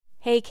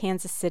Hey,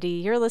 Kansas City,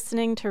 you're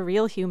listening to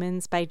Real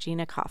Humans by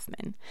Gina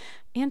Kaufman.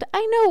 And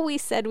I know we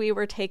said we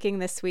were taking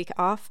this week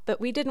off, but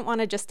we didn't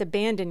want to just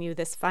abandon you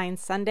this fine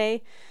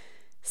Sunday.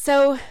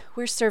 So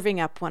we're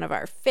serving up one of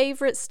our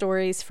favorite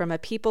stories from A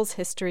People's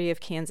History of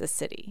Kansas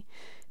City.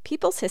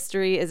 People's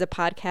History is a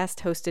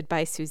podcast hosted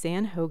by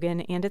Suzanne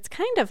Hogan, and it's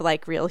kind of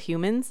like Real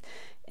Humans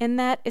in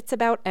that it's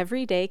about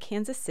everyday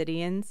Kansas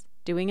Cityans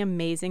doing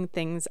amazing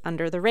things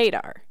under the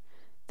radar.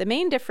 The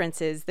main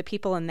difference is the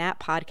people in that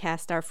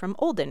podcast are from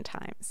olden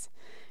times.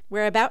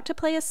 We're about to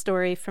play a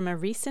story from a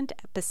recent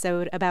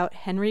episode about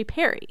Henry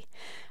Perry,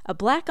 a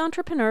black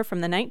entrepreneur from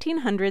the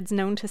 1900s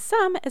known to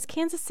some as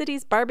Kansas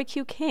City's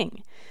barbecue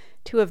king.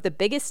 Two of the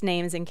biggest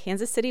names in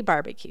Kansas City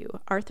barbecue,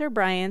 Arthur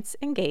Bryant's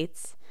and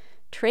Gates,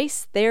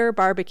 trace their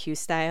barbecue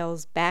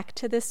styles back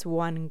to this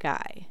one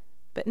guy.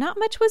 But not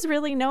much was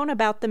really known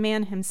about the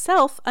man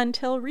himself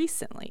until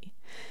recently.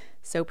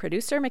 So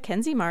producer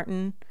Mackenzie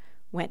Martin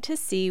went to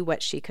see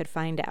what she could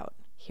find out.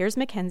 Here's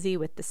Mackenzie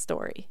with the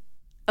story.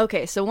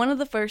 Okay, so one of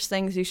the first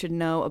things you should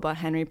know about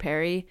Henry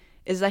Perry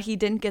is that he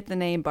didn't get the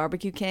name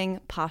Barbecue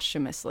King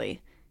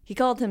posthumously. He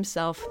called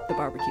himself the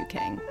Barbecue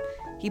King.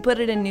 He put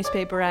it in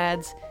newspaper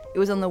ads. It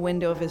was on the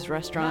window of his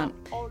restaurant.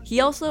 He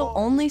also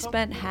only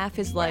spent half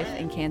his life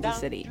in Kansas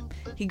City.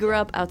 He grew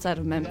up outside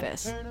of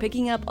Memphis,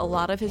 picking up a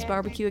lot of his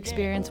barbecue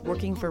experience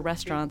working for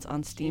restaurants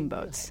on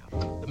steamboats.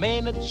 The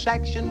main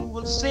attraction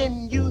will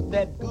send you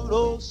that good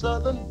old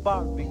southern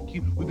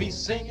barbecue. We'll be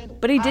singing.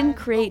 But he didn't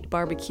create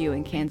barbecue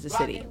in Kansas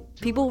City.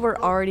 People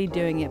were already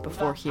doing it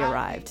before he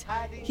arrived.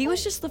 He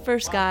was just the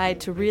first guy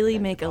to really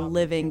make a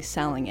living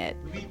selling it,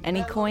 and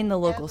he coined the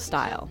local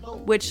style,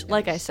 which,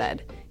 like I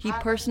said, he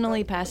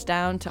personally passed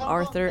down to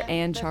Arthur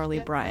and Charlie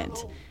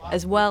Bryant,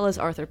 as well as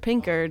Arthur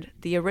Pinkard,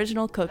 the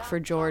original cook for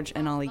George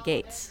and Ollie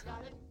Gates.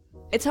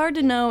 It's hard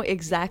to know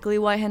exactly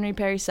why Henry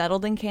Perry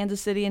settled in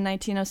Kansas City in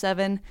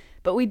 1907,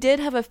 but we did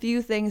have a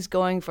few things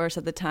going for us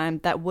at the time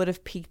that would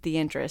have piqued the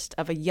interest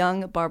of a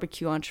young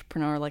barbecue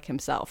entrepreneur like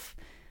himself.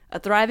 A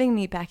thriving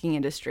meatpacking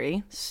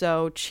industry,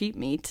 so cheap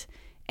meat,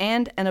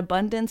 and an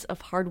abundance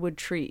of hardwood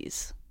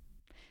trees.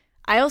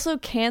 I also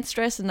can't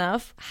stress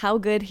enough how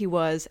good he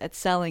was at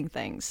selling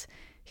things.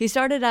 He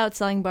started out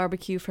selling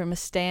barbecue from a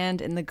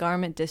stand in the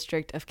garment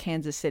district of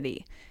Kansas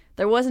City.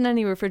 There wasn't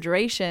any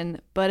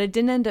refrigeration, but it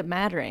didn't end up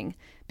mattering,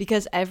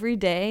 because every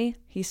day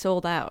he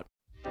sold out.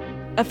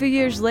 A few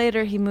years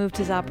later, he moved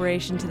his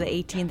operation to the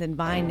 18th and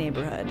Vine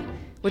neighborhood,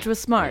 which was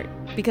smart,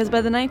 because by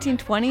the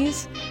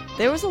 1920s,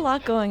 there was a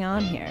lot going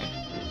on here.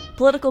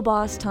 Political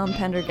boss Tom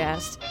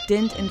Pendergast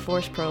didn't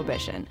enforce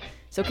prohibition,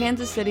 so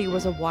Kansas City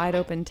was a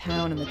wide-open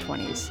town in the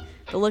 20s.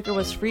 The liquor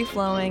was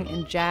free-flowing,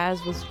 and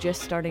jazz was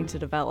just starting to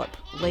develop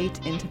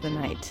late into the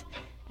night.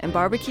 And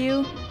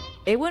barbecue,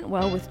 it went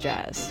well with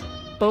jazz.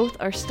 Both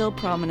are still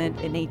prominent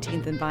in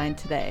 18th and Vine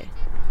today.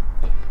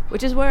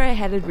 Which is where I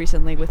headed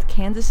recently with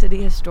Kansas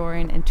City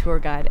historian and tour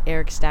guide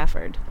Eric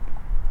Stafford.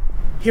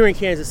 Here in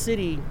Kansas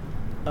City,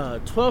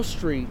 12th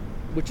Street,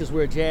 which is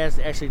where jazz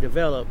actually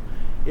developed,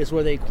 is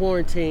where they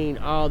quarantined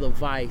all the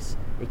vice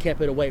and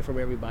kept it away from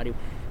everybody.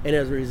 And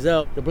as a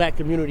result, the black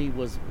community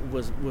was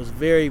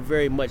very,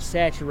 very much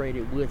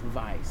saturated with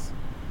vice.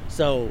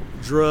 So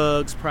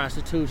drugs,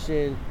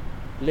 prostitution,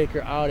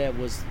 liquor, all that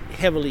was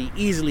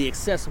easily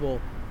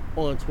accessible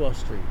on 12th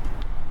Street.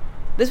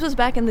 This was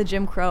back in the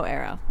Jim Crow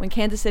era, when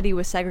Kansas City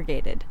was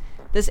segregated.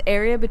 This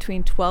area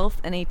between 12th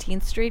and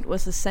 18th Street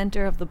was the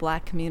center of the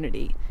black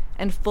community,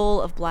 and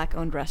full of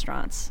black-owned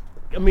restaurants.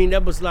 I mean,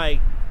 that was like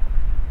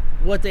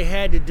what they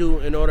had to do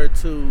in order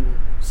to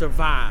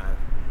survive,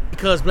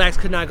 because blacks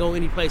could not go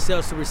anyplace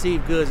else to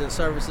receive goods and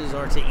services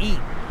or to eat.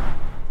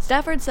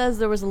 Stafford says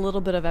there was a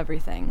little bit of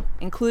everything,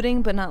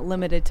 including but not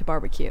limited to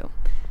barbecue.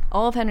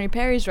 All of Henry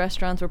Perry's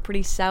restaurants were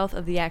pretty south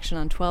of the action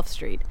on 12th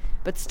Street,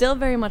 but still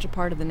very much a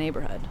part of the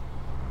neighborhood.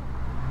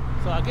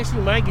 So I guess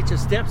you might get your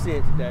steps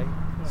in today.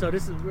 So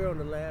we're on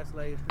the last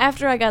lay.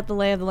 After I got the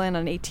lay of the land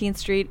on 18th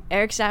Street,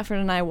 Eric Stafford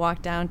and I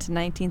walked down to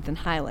 19th and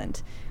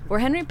Highland, where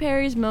Henry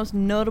Perry's most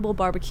notable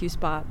barbecue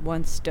spot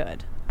once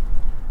stood.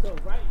 So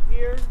right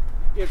here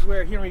is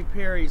where Henry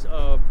Perry's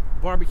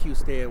barbecue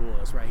stand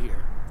was, right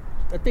here.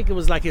 I think it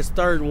was like his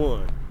third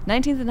one.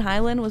 19th and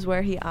Highland was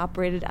where he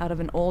operated out of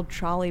an old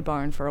trolley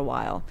barn for a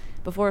while,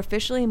 before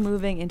officially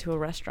moving into a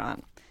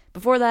restaurant.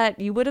 Before that,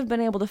 you would have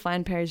been able to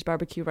find Perry's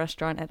barbecue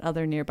restaurant at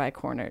other nearby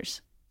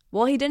corners.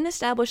 While he didn't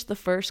establish the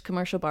first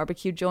commercial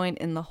barbecue joint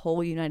in the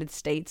whole United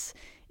States,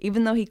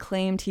 even though he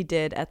claimed he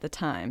did at the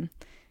time,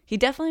 he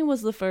definitely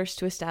was the first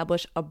to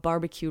establish a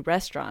barbecue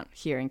restaurant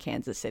here in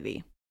Kansas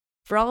City.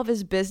 For all of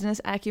his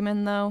business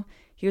acumen, though,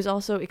 he was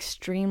also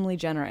extremely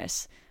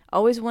generous,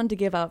 always wanted to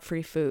give out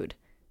free food.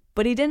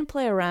 But he didn't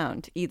play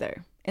around,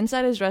 either.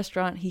 Inside his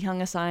restaurant, he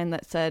hung a sign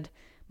that said,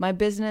 "My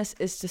business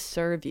is to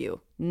serve you,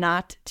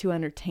 not to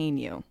entertain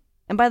you."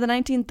 And by the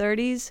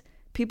 1930s,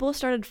 people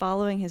started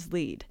following his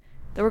lead.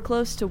 There were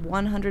close to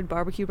 100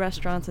 barbecue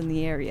restaurants in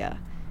the area.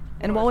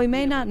 And while we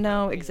may not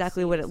know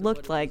exactly what it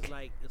looked like,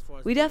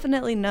 we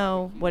definitely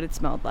know what it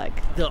smelled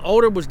like. The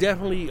odor was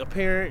definitely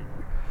apparent,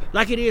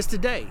 like it is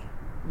today.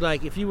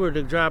 Like if you were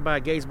to drive by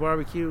Gates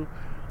Barbecue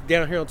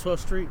down here on 12th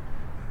Street,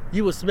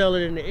 you would smell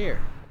it in the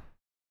air.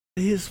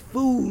 His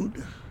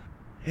food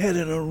had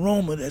an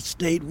aroma that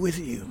stayed with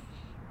you.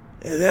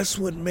 And that's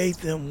what made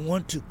them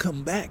want to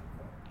come back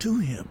to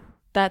him.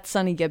 That's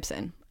Sonny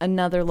Gibson,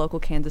 another local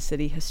Kansas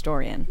City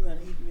historian.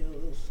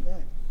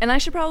 And I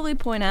should probably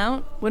point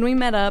out, when we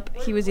met up,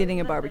 he was eating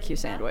a barbecue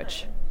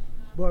sandwich.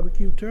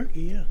 Barbecue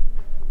turkey, yeah.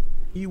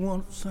 You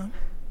want some?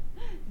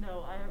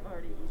 No, I have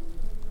already eaten.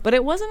 But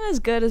it wasn't as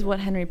good as what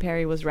Henry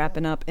Perry was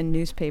wrapping up in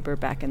newspaper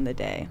back in the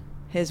day.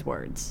 His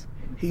words.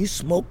 He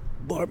smoked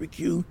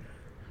barbecue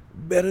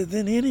better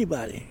than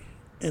anybody.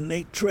 And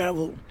they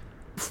traveled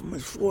from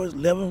as far as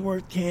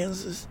Leavenworth,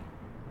 Kansas,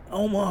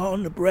 Omaha,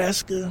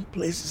 Nebraska,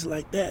 places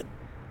like that.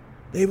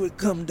 They would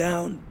come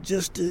down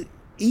just to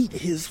eat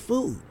his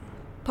food.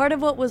 Part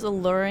of what was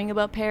alluring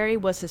about Perry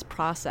was his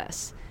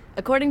process.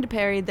 According to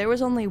Perry, there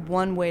was only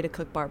one way to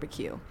cook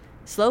barbecue.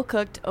 Slow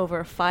cooked over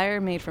a fire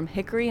made from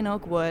hickory and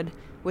oak wood,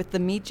 with the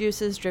meat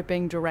juices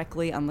dripping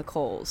directly on the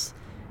coals.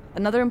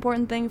 Another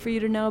important thing for you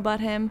to know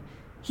about him,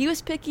 he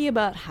was picky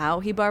about how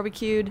he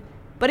barbecued,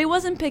 but he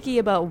wasn't picky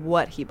about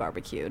what he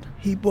barbecued.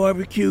 He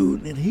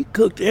barbecued and he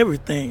cooked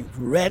everything.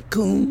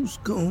 Raccoons,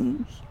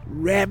 coons,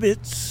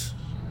 rabbits.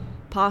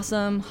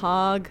 Possum,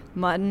 hog,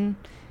 mutton.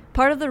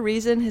 Part of the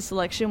reason his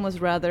selection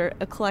was rather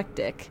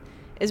eclectic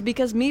is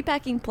because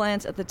meatpacking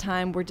plants at the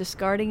time were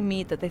discarding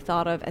meat that they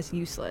thought of as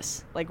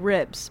useless, like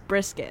ribs,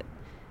 brisket.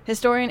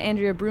 Historian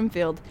Andrea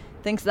Broomfield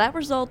thinks that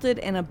resulted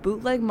in a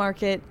bootleg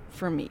market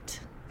for meat.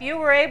 If you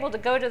were able to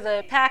go to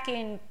the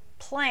packing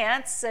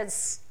plants and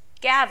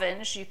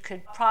scavenge, you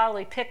could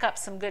probably pick up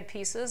some good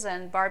pieces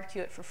and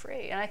barbecue it for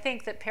free. And I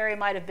think that Perry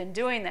might have been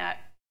doing that.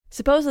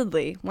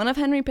 Supposedly, one of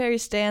Henry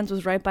Perry's stands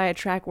was right by a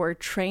track where a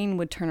train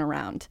would turn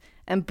around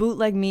and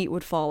bootleg meat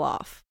would fall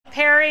off.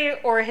 Perry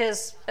or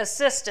his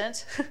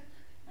assistant,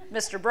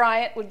 Mr.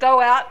 Bryant, would go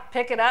out,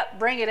 pick it up,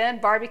 bring it in,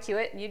 barbecue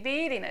it, and you'd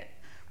be eating it.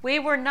 We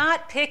were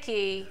not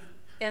picky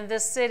in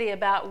this city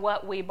about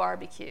what we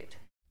barbecued.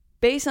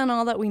 Based on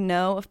all that we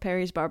know of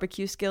Perry's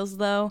barbecue skills,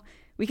 though,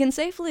 we can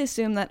safely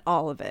assume that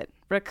all of it,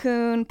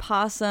 raccoon,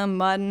 possum,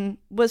 mutton,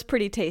 was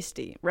pretty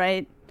tasty,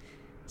 right?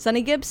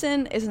 Sonny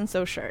Gibson isn't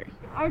so sure.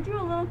 Aren't you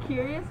a little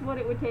curious what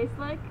it would taste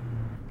like?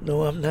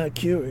 No, I'm not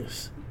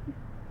curious.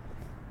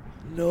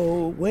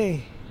 No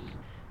way.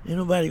 Ain't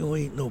nobody gonna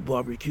eat no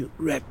barbecue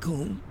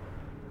raccoon.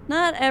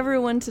 Not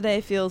everyone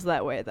today feels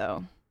that way,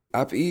 though.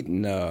 I've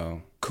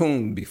eaten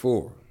coon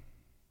before.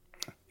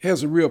 It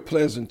has a real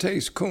pleasant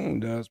taste, coon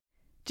does.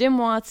 Jim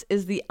Watts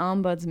is the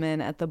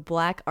ombudsman at the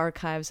Black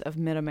Archives of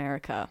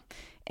Mid-America.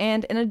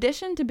 And in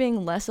addition to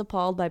being less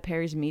appalled by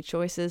Perry's meat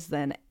choices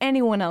than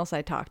anyone else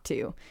I talked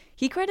to,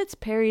 he credits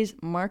Perry's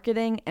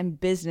marketing and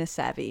business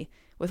savvy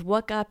with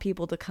what got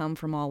people to come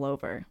from all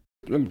over.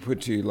 Let me put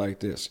it to you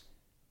like this.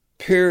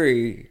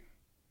 Perry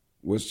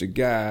was the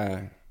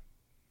guy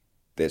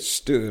that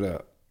stood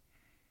up,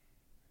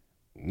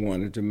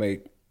 wanted to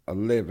make a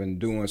living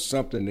doing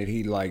something that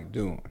he liked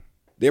doing.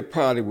 There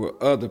probably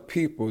were other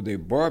people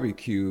that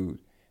barbecued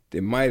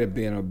that might have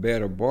been a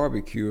better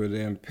barbecuer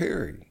than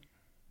Perry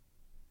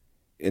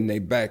in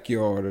their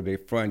backyard or their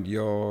front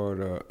yard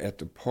or at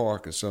the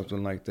park or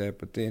something like that.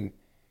 But then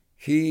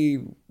he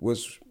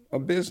was a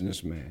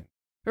businessman.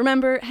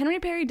 Remember, Henry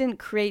Perry didn't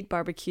create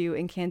barbecue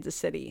in Kansas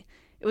City.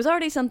 It was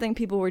already something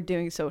people were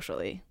doing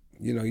socially.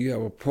 You know, you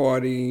have a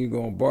party and you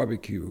go on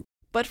barbecue.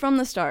 But from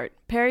the start,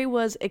 Perry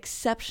was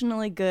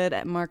exceptionally good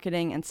at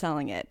marketing and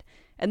selling it.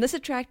 And this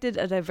attracted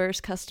a diverse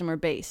customer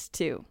base,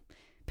 too.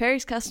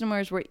 Perry's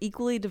customers were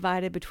equally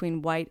divided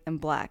between white and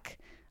black,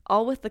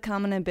 all with the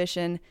common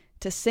ambition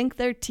to sink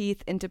their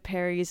teeth into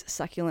Perry's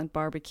succulent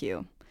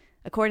barbecue,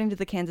 according to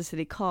the Kansas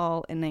City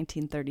Call in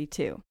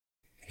 1932.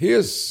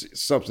 Here's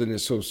something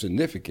that's so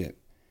significant.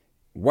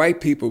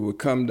 White people would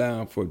come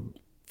down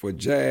for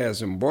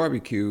jazz and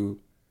barbecue,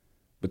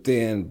 but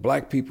then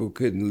black people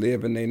couldn't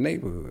live in their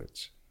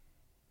neighborhoods.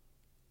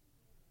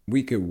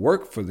 We could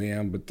work for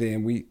them, but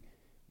then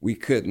we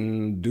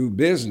couldn't do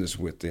business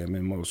with them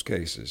in most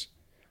cases.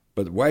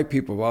 But white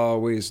people have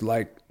always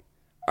liked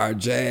our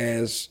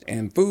jazz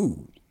and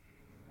food,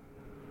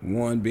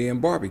 one being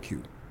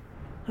barbecue.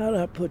 How do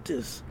I put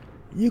this?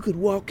 You could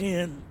walk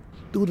in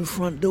through the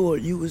front door,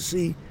 you would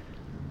see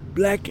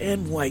black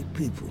and white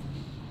people.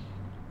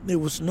 There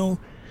was no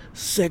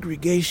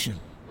segregation.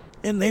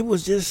 And they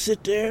would just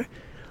sit there,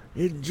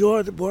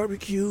 enjoy the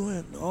barbecue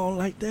and all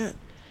like that.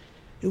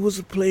 It was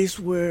a place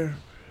where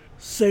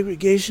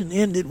segregation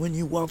ended when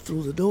you walked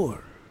through the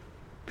door.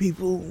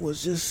 People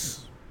was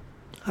just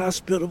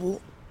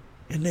hospitable,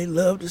 and they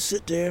loved to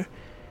sit there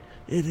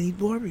and eat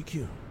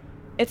barbecue.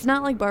 It's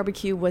not like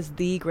barbecue was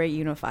the great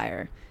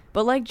unifier,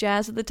 but like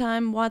jazz at the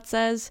time, Watts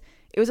says,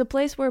 it was a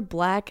place where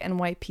black and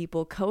white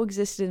people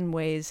coexisted in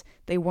ways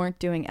they weren't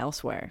doing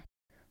elsewhere.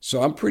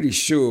 So I'm pretty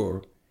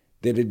sure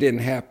that it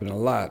didn't happen a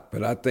lot,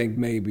 but I think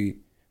maybe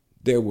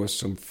there were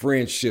some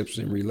friendships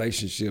and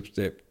relationships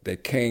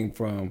that came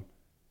from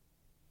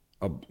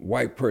a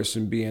white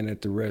person being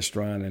at the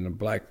restaurant and a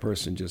black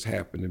person just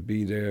happened to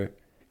be there.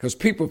 because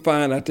people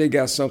find out they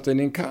got something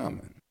in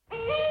common.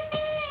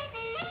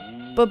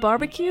 But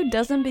barbecue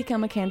doesn't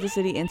become a Kansas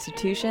City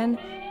institution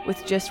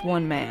with just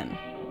one man.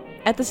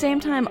 At the same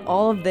time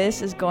all of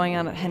this is going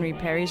on at Henry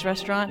Perry's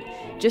restaurant,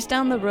 just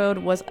down the road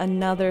was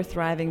another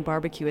thriving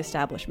barbecue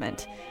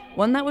establishment,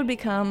 one that would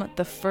become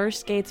the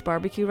first Gates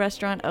barbecue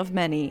restaurant of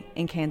many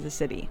in Kansas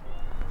City.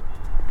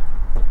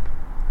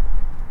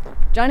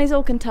 Johnny's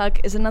Old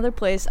Kentuck is another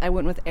place I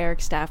went with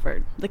Eric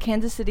Stafford, the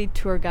Kansas City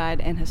tour guide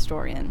and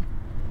historian.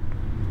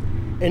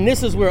 And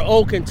this is where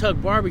Old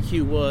Kentuck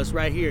Barbecue was,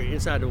 right here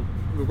inside the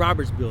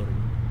Roberts building.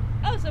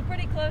 Oh, so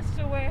pretty close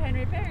to where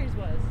Henry Perry's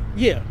was.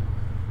 Yeah,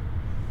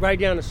 right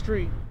down the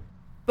street.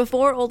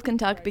 Before Old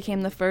Kentuck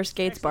became the first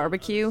Gates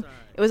barbecue,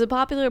 it was a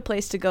popular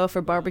place to go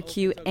for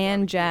barbecue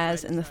and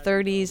jazz in the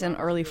 30s and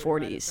early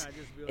 40s.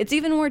 It's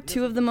even where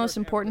two of the most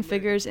important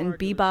figures in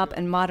bebop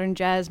and modern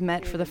jazz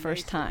met for the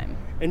first time.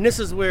 And this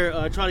is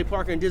where Charlie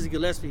Parker and Dizzy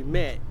Gillespie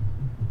met,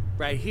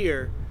 right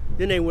here.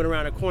 Then they went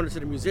around the corner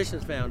to the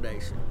Musicians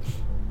Foundation.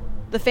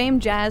 The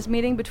famed jazz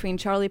meeting between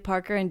Charlie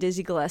Parker and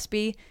Dizzy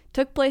Gillespie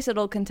took place at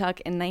Old Kentuck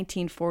in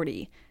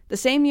 1940, the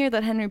same year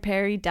that Henry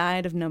Perry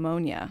died of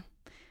pneumonia.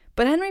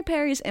 But Henry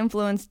Perry's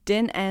influence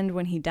didn't end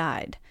when he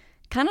died.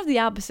 Kind of the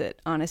opposite,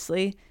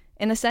 honestly.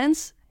 In a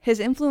sense, his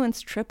influence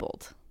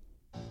tripled.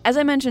 As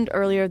I mentioned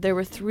earlier, there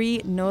were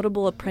three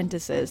notable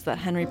apprentices that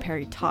Henry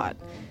Perry taught.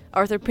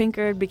 Arthur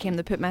Pinkard became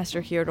the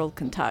pitmaster here at Old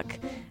Kentuck,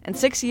 and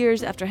 6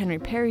 years after Henry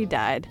Perry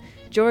died,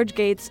 George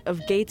Gates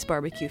of Gates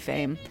Barbecue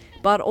fame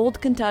bought Old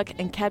Kentuck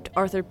and kept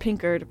Arthur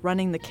Pinkard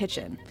running the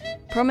kitchen,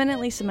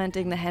 permanently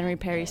cementing the Henry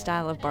Perry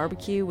style of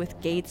barbecue with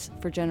Gates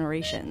for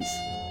generations.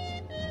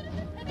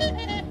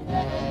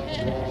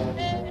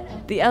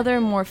 The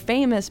other more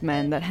famous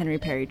men that Henry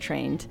Perry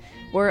trained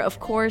were, of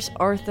course,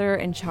 Arthur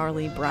and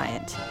Charlie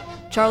Bryant.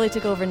 Charlie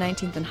took over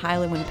 19th and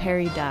Highland when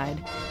Perry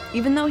died,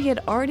 even though he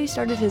had already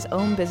started his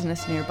own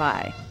business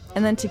nearby.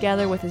 And then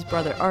together with his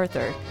brother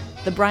Arthur,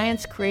 the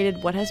Bryants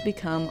created what has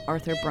become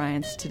Arthur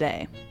Bryant's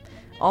today.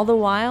 All the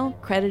while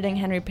crediting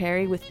Henry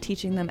Perry with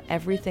teaching them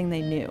everything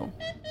they knew.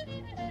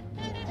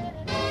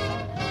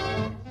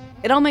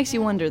 It all makes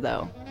you wonder,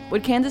 though,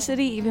 would Kansas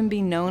City even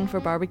be known for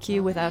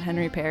barbecue without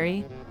Henry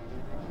Perry?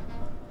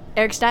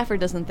 Eric Stafford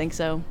doesn't think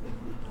so.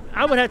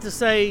 I would have to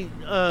say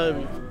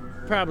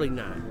probably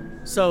not.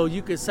 So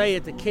you could say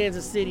that the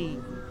Kansas City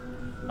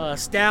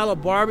style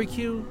of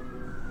barbecue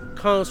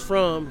comes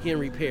from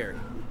Henry Perry.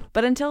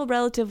 But until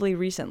relatively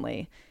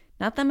recently,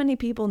 not that many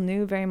people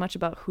knew very much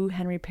about who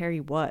Henry Perry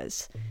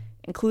was,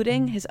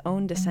 including his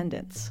own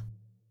descendants.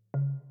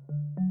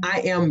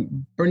 I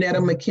am Bernetta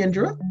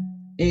McKendra,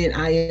 and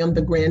I am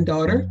the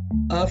granddaughter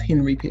of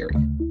Henry Perry.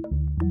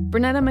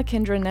 Bernetta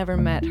McKendra never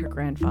met her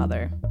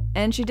grandfather,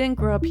 and she didn't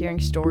grow up hearing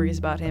stories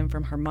about him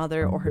from her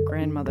mother or her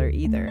grandmother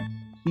either.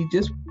 He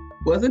just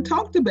wasn't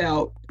talked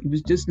about. It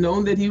was just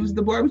known that he was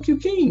the barbecue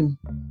king,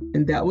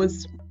 and that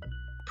was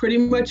pretty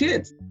much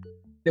it.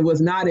 It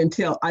was not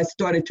until I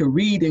started to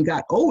read and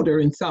got older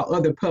and saw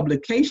other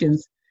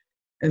publications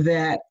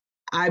that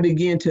I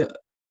began to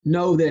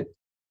know that,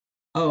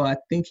 oh, I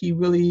think he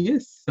really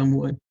is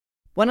someone.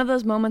 One of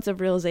those moments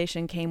of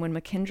realization came when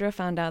McKendra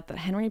found out that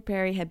Henry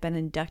Perry had been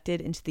inducted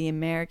into the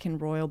American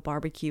Royal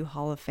Barbecue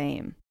Hall of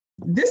Fame.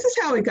 This is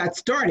how it got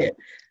started.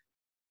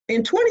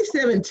 In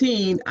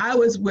 2017, I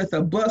was with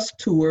a bus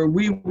tour.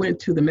 We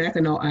went to the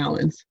Mackinac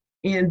Islands,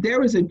 and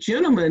there was a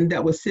gentleman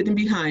that was sitting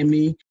behind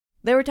me.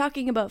 They were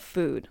talking about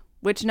food,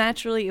 which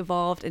naturally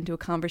evolved into a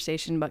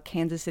conversation about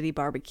Kansas City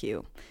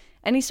barbecue.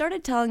 And he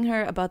started telling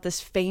her about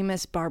this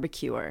famous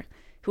barbecuer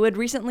who had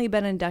recently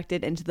been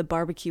inducted into the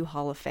Barbecue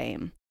Hall of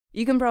Fame.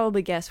 You can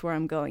probably guess where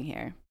I'm going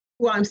here.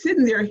 Well, I'm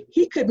sitting there,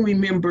 he couldn't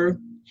remember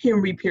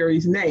Henry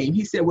Perry's name.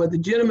 He said, well, the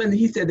gentleman,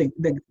 he said,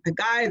 the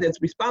guy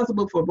that's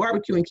responsible for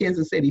barbecue in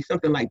Kansas City,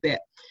 something like that.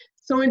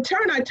 So in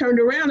turn, I turned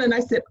around and I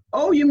said,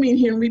 oh, you mean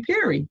Henry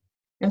Perry?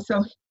 And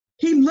so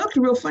he looked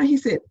real funny. He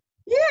said,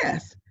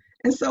 yes.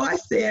 And so I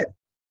said,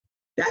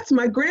 that's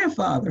my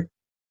grandfather.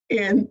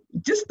 And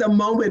just the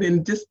moment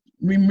and just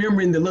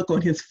remembering the look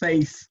on his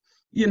face,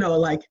 you know,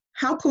 like,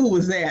 how cool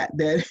was that?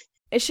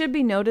 It should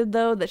be noted,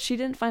 though, that she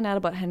didn't find out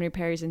about Henry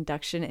Perry's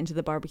induction into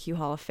the Barbecue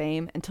Hall of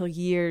Fame until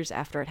years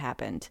after it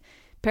happened.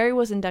 Perry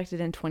was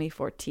inducted in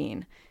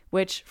 2014,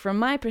 which, from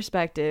my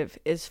perspective,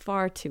 is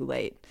far too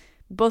late.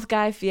 Both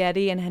Guy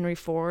Fieri and Henry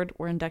Ford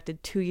were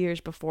inducted 2 years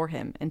before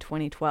him in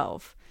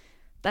 2012.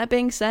 That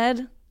being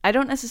said, I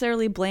don't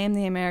necessarily blame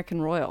the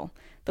American Royal.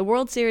 The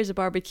World Series of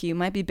Barbecue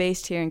might be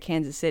based here in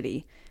Kansas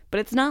City, but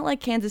it's not like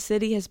Kansas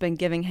City has been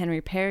giving Henry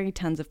Perry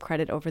tons of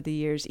credit over the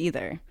years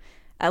either.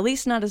 At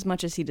least not as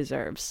much as he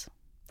deserves.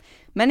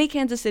 Many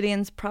Kansas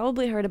Cityans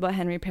probably heard about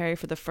Henry Perry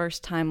for the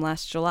first time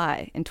last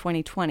July, in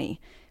 2020,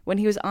 when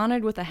he was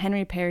honored with a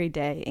Henry Perry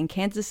Day in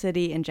Kansas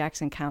City and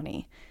Jackson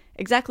County,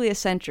 exactly a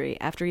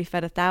century after he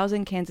fed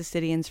 1,000 Kansas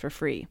Cityans for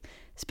free,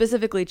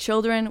 specifically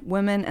children,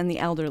 women, and the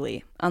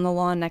elderly, on the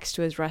lawn next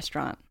to his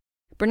restaurant.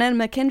 Bernetta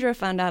McKendra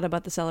found out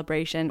about the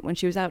celebration when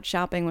she was out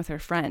shopping with her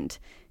friend,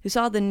 who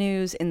saw the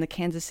news in the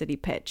Kansas City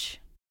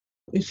Pitch.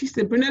 And she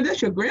said, Burnett,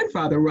 that's your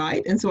grandfather,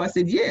 right? And so I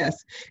said,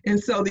 yes. And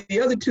so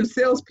the other two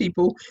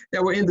salespeople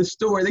that were in the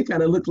store, they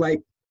kind of looked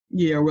like,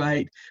 yeah,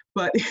 right.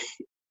 But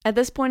at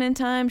this point in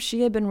time,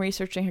 she had been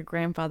researching her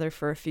grandfather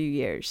for a few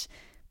years.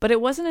 But it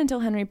wasn't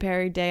until Henry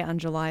Perry Day on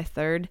July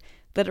 3rd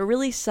that it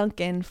really sunk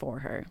in for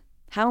her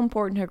how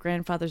important her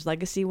grandfather's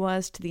legacy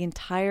was to the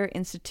entire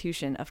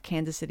institution of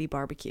Kansas City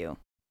barbecue.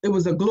 It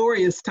was a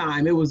glorious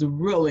time. It was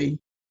really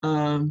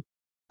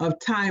a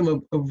time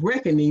of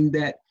reckoning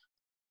that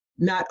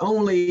not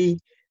only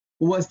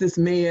was this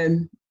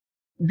man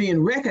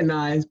being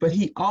recognized, but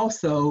he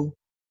also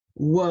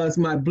was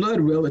my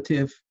blood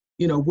relative,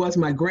 was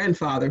my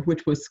grandfather,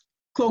 which was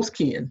close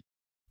kin.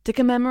 To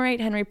commemorate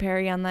Henry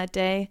Perry on that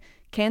day,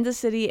 Kansas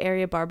City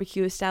area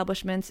barbecue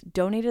establishments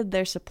donated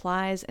their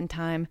supplies and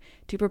time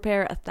to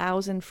prepare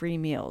 1,000 free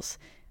meals,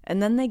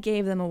 and then they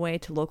gave them away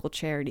to local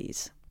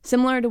charities,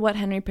 similar to what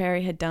Henry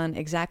Perry had done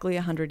exactly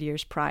 100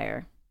 years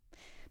prior.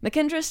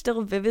 McKendra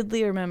still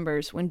vividly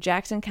remembers when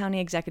Jackson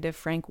County Executive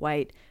Frank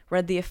White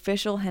read the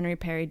official Henry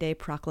Perry Day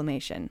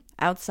proclamation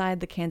outside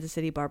the Kansas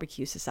City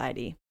Barbecue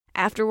Society.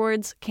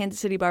 Afterwards,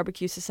 Kansas City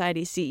Barbecue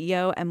Society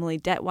CEO Emily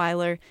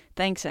Detweiler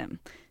thanks him,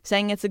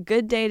 saying it's a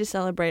good day to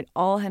celebrate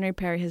all Henry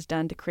Perry has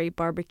done to create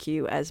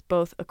barbecue as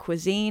both a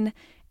cuisine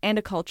and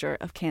a culture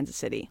of Kansas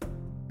City.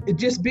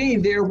 Just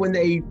being there when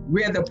they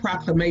read the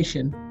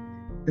proclamation,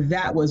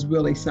 that was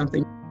really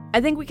something.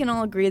 I think we can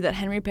all agree that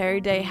Henry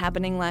Perry Day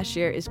happening last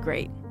year is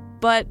great.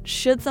 But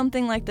should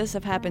something like this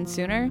have happened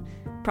sooner?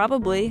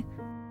 Probably.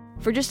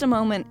 For just a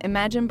moment,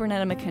 imagine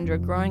Bernetta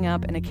McKendra growing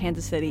up in a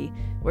Kansas City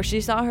where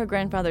she saw her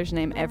grandfather's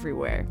name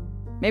everywhere.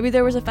 Maybe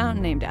there was a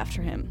fountain named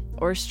after him,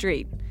 or a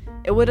street.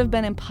 It would have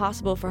been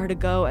impossible for her to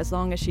go as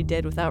long as she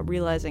did without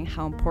realizing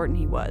how important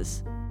he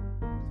was.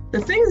 The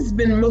thing that's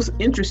been most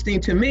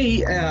interesting to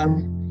me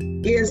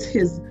is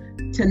his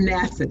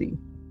tenacity.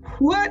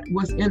 What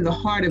was in the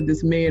heart of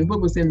this man?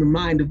 What was in the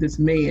mind of this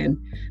man,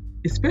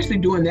 especially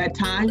during that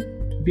time,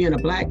 being a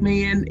Black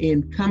man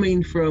and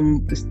coming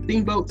from the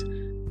steamboats?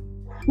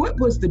 What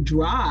was the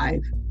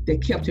drive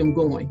that kept him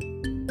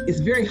going? It's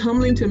very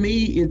humbling to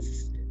me.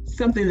 It's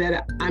something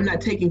that I'm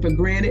not taking for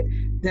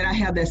granted, that I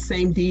have that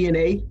same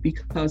DNA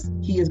because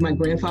he is my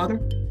grandfather.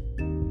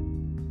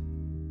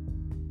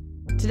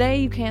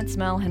 Today, you can't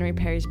smell Henry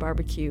Perry's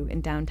barbecue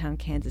in downtown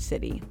Kansas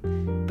City,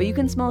 but you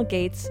can smell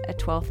Gates at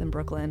 12th and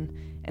Brooklyn,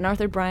 and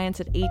Arthur Bryant's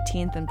at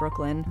 18th and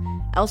Brooklyn.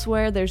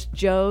 Elsewhere, there's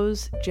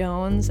Joe's,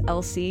 Jones,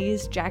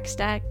 LC's, Jack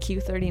Stack,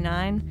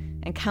 Q39,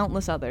 and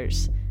countless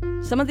others.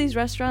 Some of these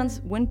restaurants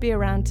wouldn't be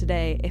around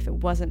today if it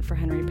wasn't for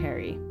Henry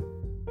Perry.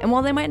 And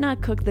while they might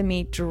not cook the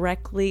meat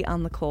directly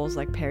on the coals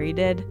like Perry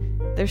did,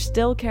 they're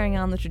still carrying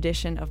on the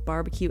tradition of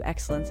barbecue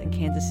excellence in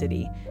Kansas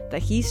City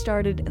that he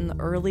started in the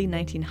early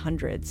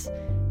 1900s,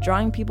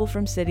 drawing people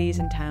from cities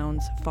and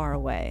towns far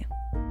away.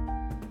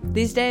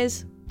 These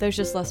days, there's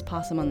just less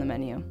possum on the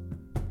menu.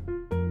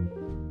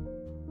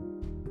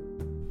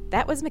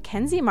 That was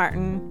Mackenzie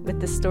Martin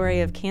with the story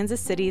of Kansas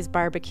City's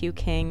barbecue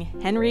king,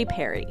 Henry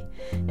Perry.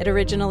 It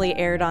originally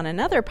aired on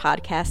another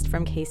podcast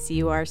from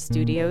KCUR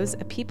Studios,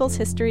 A People's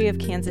History of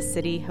Kansas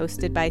City,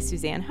 hosted by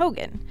Suzanne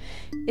Hogan.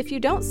 If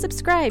you don't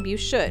subscribe, you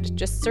should.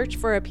 Just search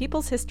for A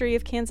People's History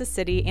of Kansas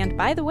City. And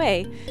by the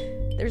way,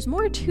 there's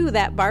more to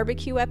that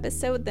barbecue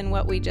episode than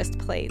what we just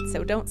played,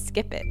 so don't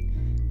skip it.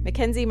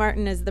 Mackenzie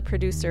Martin is the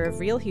producer of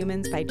Real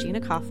Humans by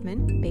Gina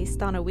Kaufman,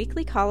 based on a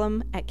weekly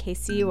column at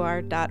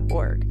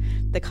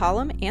kcur.org. The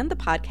column and the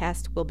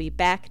podcast will be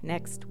back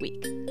next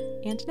week.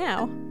 And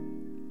now,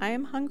 I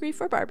am hungry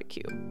for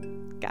barbecue.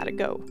 Gotta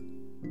go.